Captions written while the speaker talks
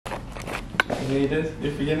need this?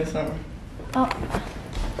 You're forgetting something? Oh.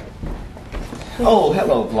 Oh,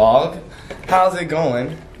 hello vlog. How's it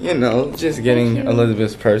going? You know, just getting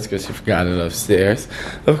Elizabeth's purse because she forgot it upstairs.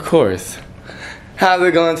 Of course. How's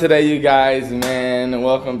it going today, you guys, man?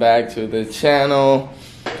 Welcome back to the channel.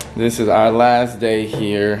 This is our last day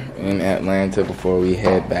here in Atlanta before we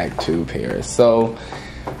head back to Paris. So,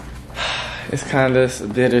 it's kind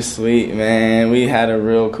of bittersweet, man. We had a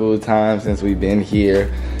real cool time since we've been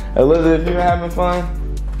here. Elizabeth, you having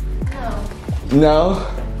fun? No. No?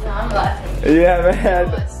 No, I'm laughing. You haven't had...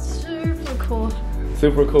 Oh, it's super cool.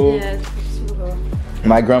 Super cool? Yeah, it's super cool.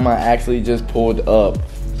 My grandma actually just pulled up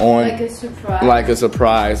on... Like a surprise. Like a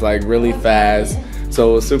surprise, like really fast.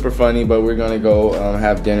 So it was super funny, but we're gonna go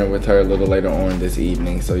have dinner with her a little later on this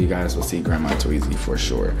evening. So you guys will see Grandma Tweezy for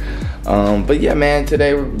sure. But yeah, man,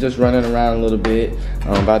 today we're just running around a little bit.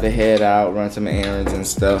 About to head out, run some errands and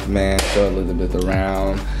stuff, man. Show Elizabeth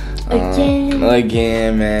around.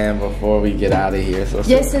 Again, man, before we get out of here. So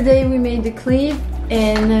yesterday we made the clip,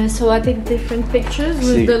 and so I take different pictures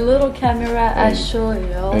with the little camera I show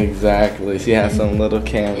you. Exactly. She has some little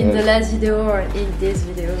cameras. In the last video or in this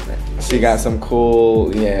video. But she got some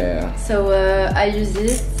cool, yeah. So I use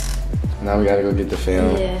it. Now we gotta go get the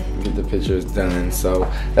film, get the pictures done. So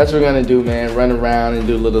that's what we're gonna do, man. Run around and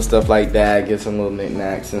do little stuff like that. Get some little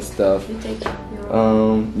knickknacks and stuff. You take your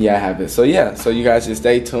yeah, I have it. So yeah, so you guys just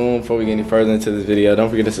stay tuned before we get any further into this video. Don't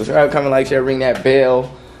forget to subscribe, comment, like, share, ring that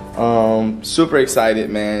bell. Super excited,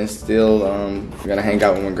 man. Still gonna hang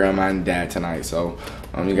out with my grandma and dad tonight. So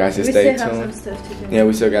you guys just stay tuned. We still have some stuff to do. Yeah,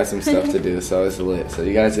 we still got some stuff to do, so it's lit. So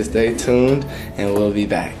you guys just stay tuned and we'll be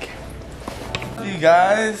back. You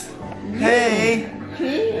guys, hey.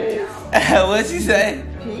 Peace. What'd she say?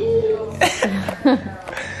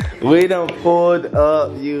 We done pulled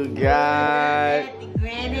up, you guys. At the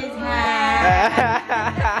granny's house.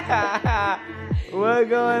 What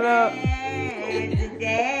going on?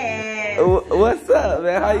 What's up,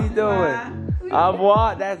 man? How you doing? Au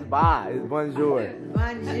revoir. That's bye. It's bonjour.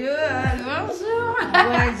 Bonjour. Bonjour.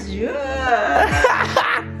 Bonjour.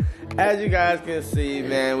 As you guys can see,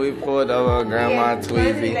 man, we pulled up on Grandma Tweezy. One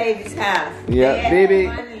of the ladies' house. Yep, BB.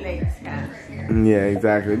 One of the ladies' house. Yeah,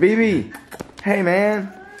 exactly. BB. Hey,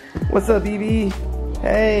 man. What's up, BB?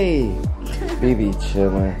 Hey. BB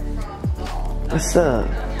chilling. What's up?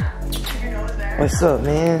 What's up,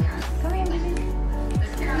 man?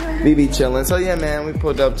 BB chilling. So yeah, man, we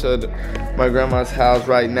pulled up to my grandma's house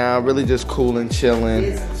right now. Really just cool and chilling.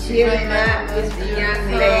 Just chilling out with the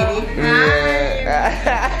young lady. Yeah.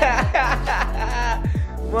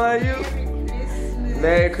 Well, you.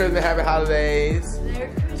 Merry Christmas, happy holidays. Merry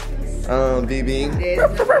Christmas. BB.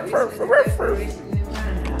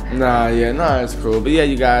 Nah, it's cool. But yeah,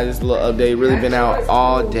 you guys, just a little update. Really been out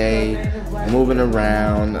all day, moving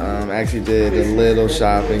around. Actually did a little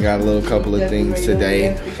shopping, got a little couple of things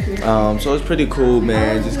today. So it's pretty cool,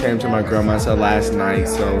 man. Just came to my grandma's house last night,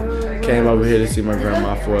 so came over here to see my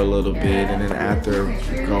grandma for a little bit, and then after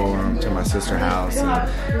go to my sister's house and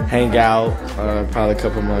hang out. Probably a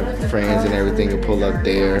couple of my friends and everything, and pull up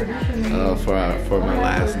there for my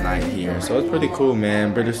last night here. So it's pretty cool,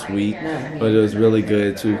 man. Bittersweet, but it was really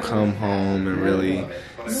good to come home and really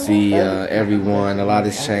see everyone. A lot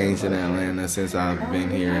has changed in Atlanta since I've been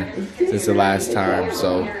here, since the last time.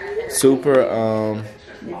 So super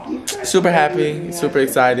happy, super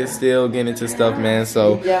excited, still getting into stuff, man.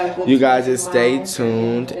 So you guys just stay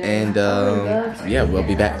tuned, and yeah, we'll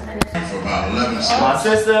be back. For about 11 My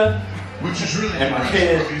sister, which is really and my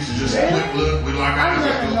kids. Used to just quick look. We like our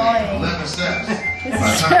eyes 11 steps. By the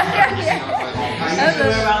time we got to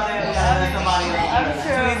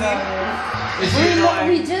see, I was like, oh, how you doing?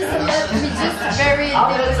 We just very. I'm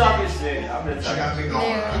gonna talk this shit. She got me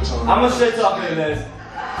going. I told her. I'm gonna shit talking this.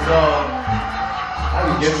 So I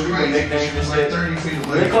be giving people nicknames and Like shit. 30 feet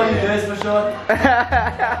away. They call you this for sure?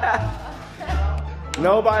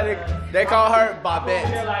 Nobody. They call her Babette.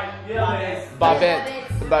 Babette.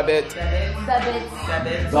 Babette.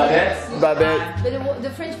 Babette. Babette. But the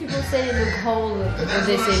French people say the whole when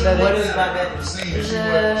they say Babette. What is Babette? See if she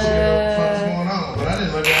what the fuck's going on. But I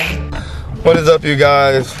didn't look at it. What is up, you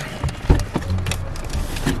guys?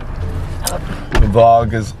 The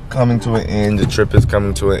vlog is coming to an end. The trip is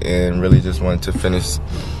coming to an end. Really just wanted to finish,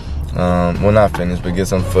 well, not finish, but get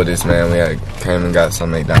some footage, man. We came and got some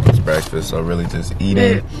McDonald's breakfast, so really just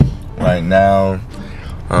eating right now.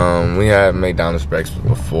 We had McDonald's breakfast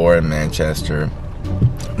before in Manchester,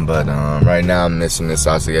 but right now I'm missing the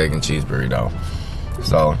sausage, egg, and cheese burrito.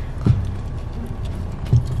 So,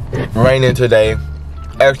 raining today,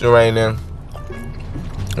 extra raining.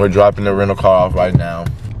 We're dropping the rental car off right now.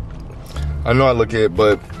 I know I look it,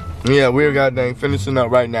 but Yeah, we're goddamn finishing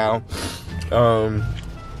up right now.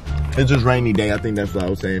 It's just rainy day. I think that's what I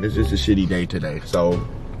was saying. It's just a shitty day today. So,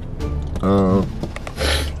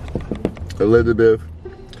 Elizabeth.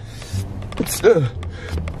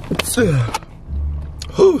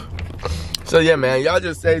 So yeah, man, y'all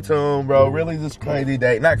just stay tuned, bro. Really just crazy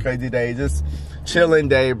day. Not crazy day, just chilling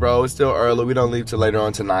day, bro. It's still early. We don't leave till later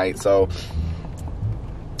on tonight. So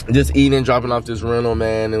just eating, dropping off this rental,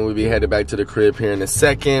 man, and we'll be headed back to the crib here in a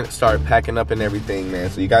second. Start packing up and everything, man.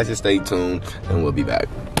 So you guys just stay tuned and we'll be back.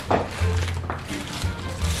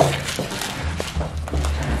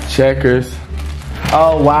 Checkers.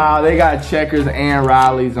 Oh wow, they got Checkers and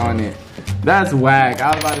Riley's on it. That's whack.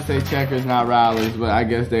 I was about to say Checkers, not Riley's, but I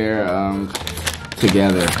guess they're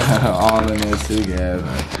together. All in this together.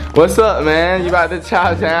 What's up, man? You about to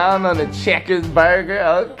chow down on the Checkers burger?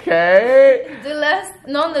 Okay. The last,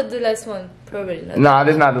 no, not the last one. Probably not. Nah,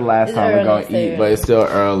 this is not the last time we're gonna eat, but it's still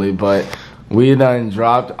early. But we done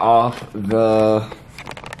dropped off the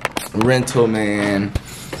rental, man.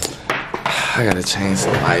 I gotta change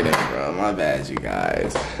the lighting, bro. My bad, you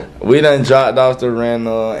guys. We done dropped off the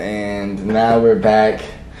rental, and now we're back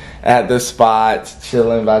at the spot,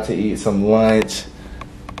 chilling, about to eat some lunch.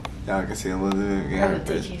 Y'all can see Elizabeth. I'm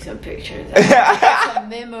taking some pictures. Some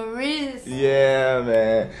memories. Yeah,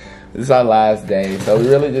 man. This is our last day, so we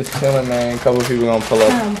really just chilling, man. A couple people gonna pull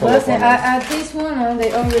up. At this one,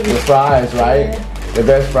 they already. The fries, right? Yeah. The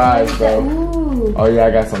best fries, bro. Ooh. Oh yeah,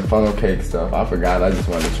 I got some funnel cake stuff. I forgot. I just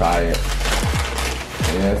wanted to try it.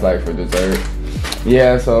 Yeah, it's like for dessert.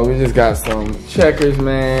 Yeah, so we just got some Checkers,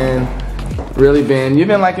 man. Really been. You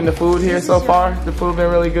been liking the food here so far? The food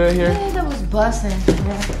been really good here? Yeah, that was busting.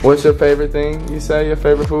 Yeah. What's your favorite thing? You say your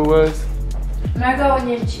favorite food was?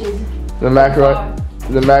 Macaroni and cheese. The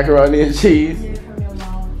macaroni and cheese? Yeah, from your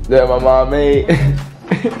mom. That my mom made.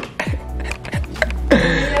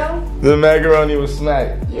 The macaroni was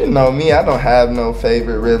smack. You know me, I don't have no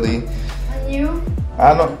favorite really. And you?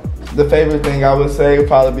 I don't. The favorite thing I would say would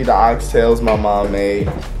probably be the oxtails my mom made.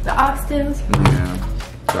 The oxtails? Yeah.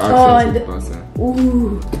 The oxtails was busting.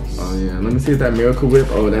 Ooh. Oh yeah. Let me see if that Miracle Whip.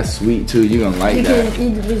 Oh, that's sweet too. You gonna like that. You can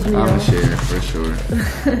eat with me. I'm gonna share for sure.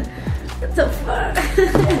 What the fuck?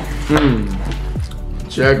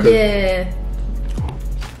 Checkers. Yeah.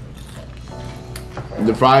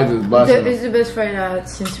 The fries is busting. It's the best fries out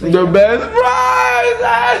since we. The best fries.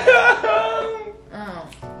 Oh.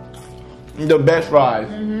 The best fries.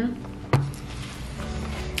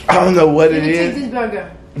 I don't know what it is. Let me check this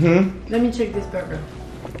burger. Let me check this burger.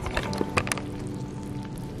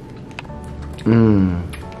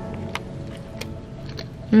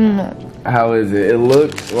 How is it? It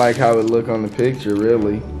looks like how it looked on the picture,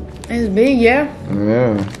 really. It's big, yeah?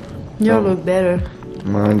 Yeah. You look better.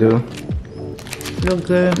 Mine do. Look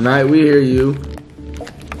good. Night, we hear you.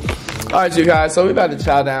 Alright, you guys, so we about to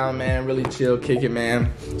chow down, man. Really chill, kick it,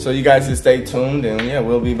 man. So you guys just stay tuned, and yeah,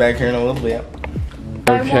 we'll be back here in a little bit.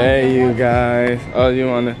 Okay, you guys. Oh, you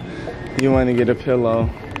wanna get a pillow?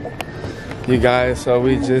 You guys, so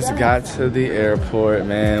we just got to the airport,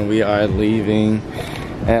 man. We are leaving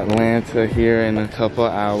Atlanta here in a couple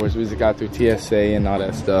hours. We just got through TSA and all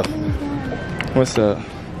that stuff. What's up?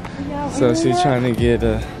 So she's trying to get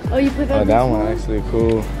a. Oh, you put that. Oh, that one actually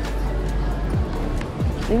cool.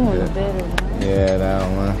 That one's better. Yeah, that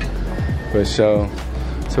one. For sure.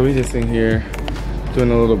 So we just in here doing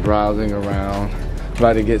a little browsing around.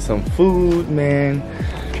 About to get some food, man.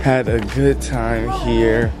 Had a good time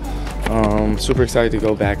here. Super excited to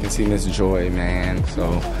go back and see Miss Joy, man.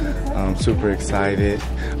 So super excited.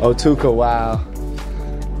 Oh, Tuka, wow.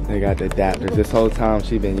 They got the adapters. This whole time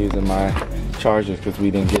she been using my chargers because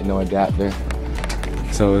we didn't get no adapter.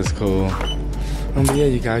 So it's cool. But yeah,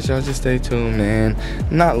 you guys, y'all just stay tuned, man.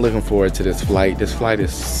 Not looking forward to this flight. This flight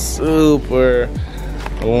is super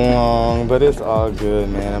long, but it's all good,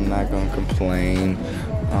 man. I'm not gonna complain.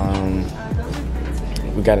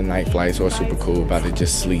 We got a night flight, so it's super cool. About to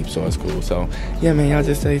just sleep, so it's cool. So yeah, man, y'all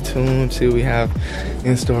just stay tuned. See what we have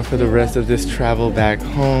in store for the rest of this travel back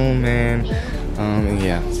home, man. And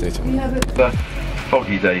yeah, stay tuned.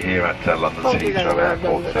 Foggy day here at London City Heathrow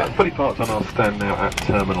Airport. Fully parked on our stand now at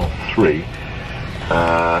Terminal 3.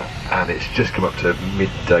 And it's just come up to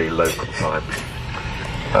midday local time.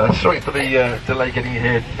 Sorry for the delay getting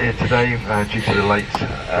here today due to the late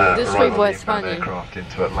arrival of the aircraft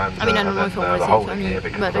into Atlanta. I mean, I don't know if it was the whole here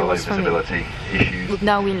because of the low visibility issues.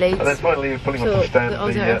 Now we're late. And then finally pulling off the stand,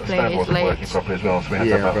 the stand wasn't working properly as well, so we had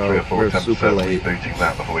to have about 3 or 4 attempts at rebooting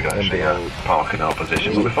that before we could actually park in our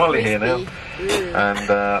position. But we're finally here now, and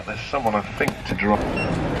there's someone I think to drop.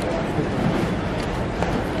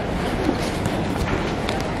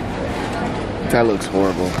 That looks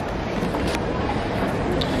horrible.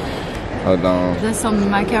 Hold on. There's some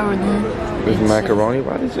macaroni. This macaroni,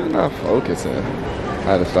 why did you not focus in? I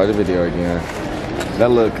had to start the video again.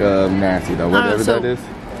 That look nasty though, whatever that is.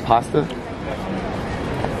 Pasta?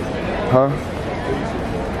 Huh?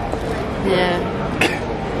 Yeah.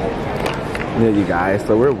 Yeah, you guys,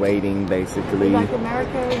 so we're waiting basically. Like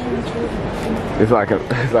American. It's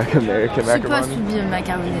like American macaroni. Supposed to be a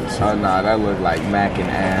macaroni. Oh no, that looked like mac and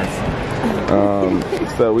ass.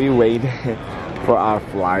 So we waited for our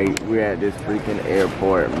flight. We're at this freaking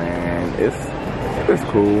airport, man. It's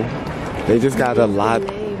cool. They just got a lot.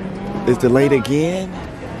 It's delayed again?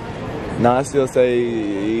 No, I still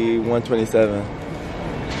say 127.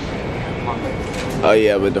 Oh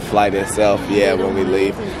yeah, but the flight itself, yeah, when we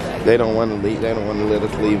leave. They don't want to leave. They don't want to let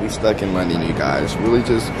us leave. We stuck in London, you guys. Really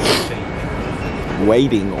just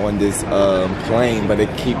waiting on this plane, but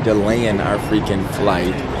it keep delaying our freaking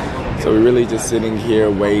flight. So we're really just sitting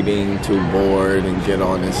here waiting to board and get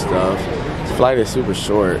on this stuff. This flight is super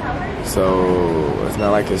short, so it's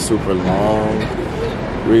not like it's super long.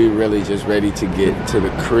 We're really just ready to get to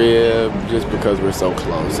the crib just because we're so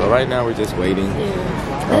close. So right now we're just waiting.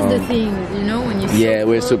 Yeah. That's the thing, you know, when you. Yeah,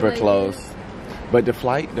 we're super close. But the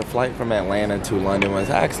flight from Atlanta to London was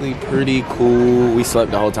actually pretty cool. We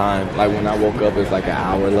slept the whole time. Like when I woke up, it's like an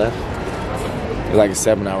hour left. It was like a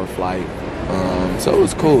 7-hour flight. So it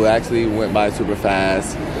was cool. It actually went by super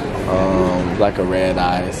fast. Like a red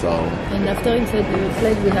eye. So. And after inside the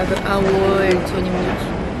flight, we have an hour and 20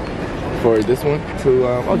 minutes. For this one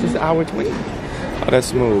to just an hour 20. Oh, that's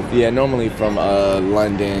smooth. Yeah, normally from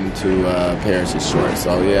London to Paris is short.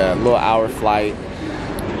 So yeah, a little hour flight.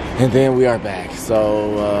 And then we are back.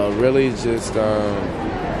 So really just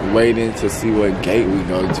waiting to see what gate we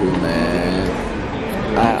go to, man.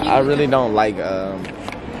 I really don't like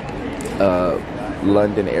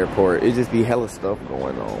London airport. It just be hella stuff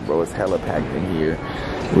going on, bro. It's hella packed in here.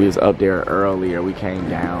 We was up there earlier. We came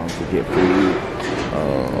down to get food.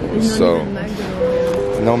 So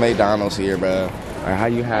no McDonald's here, bro. How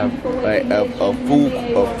you have a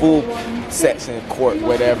full section, court,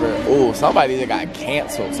 whatever. Ooh, somebody just got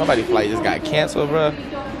canceled. Somebody's flight just got canceled, bro.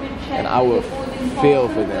 And I would feel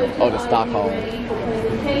for them. Oh, to Stockholm.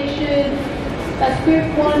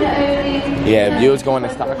 Yeah, if you was going to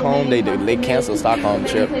Stockholm, they canceled Stockholm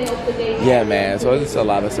trip. Yeah, man. So there's a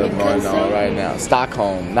lot of stuff going on right now.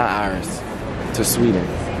 Stockholm, not ours, to Sweden.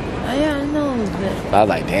 Yeah, I know. I was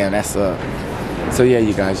like, damn, that sucks. So yeah,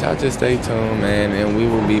 you guys, y'all just stay tuned, man, and we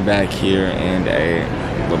will be back here in a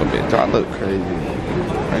little bit. Do I look crazy?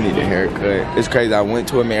 I need a haircut. It's crazy. I went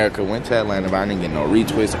to America, went to Atlanta, but I didn't get no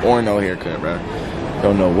retwist or no haircut, bro.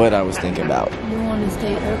 Don't know what I was thinking about. You want to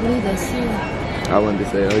stay ugly? That's you. I wanted to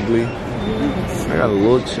say ugly. I got a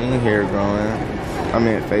little chin hair growing. I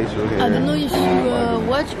mean facial hair. I don't know if you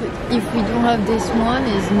watch, but if we don't have this one,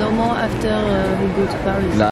 it's no more after we go to Paris.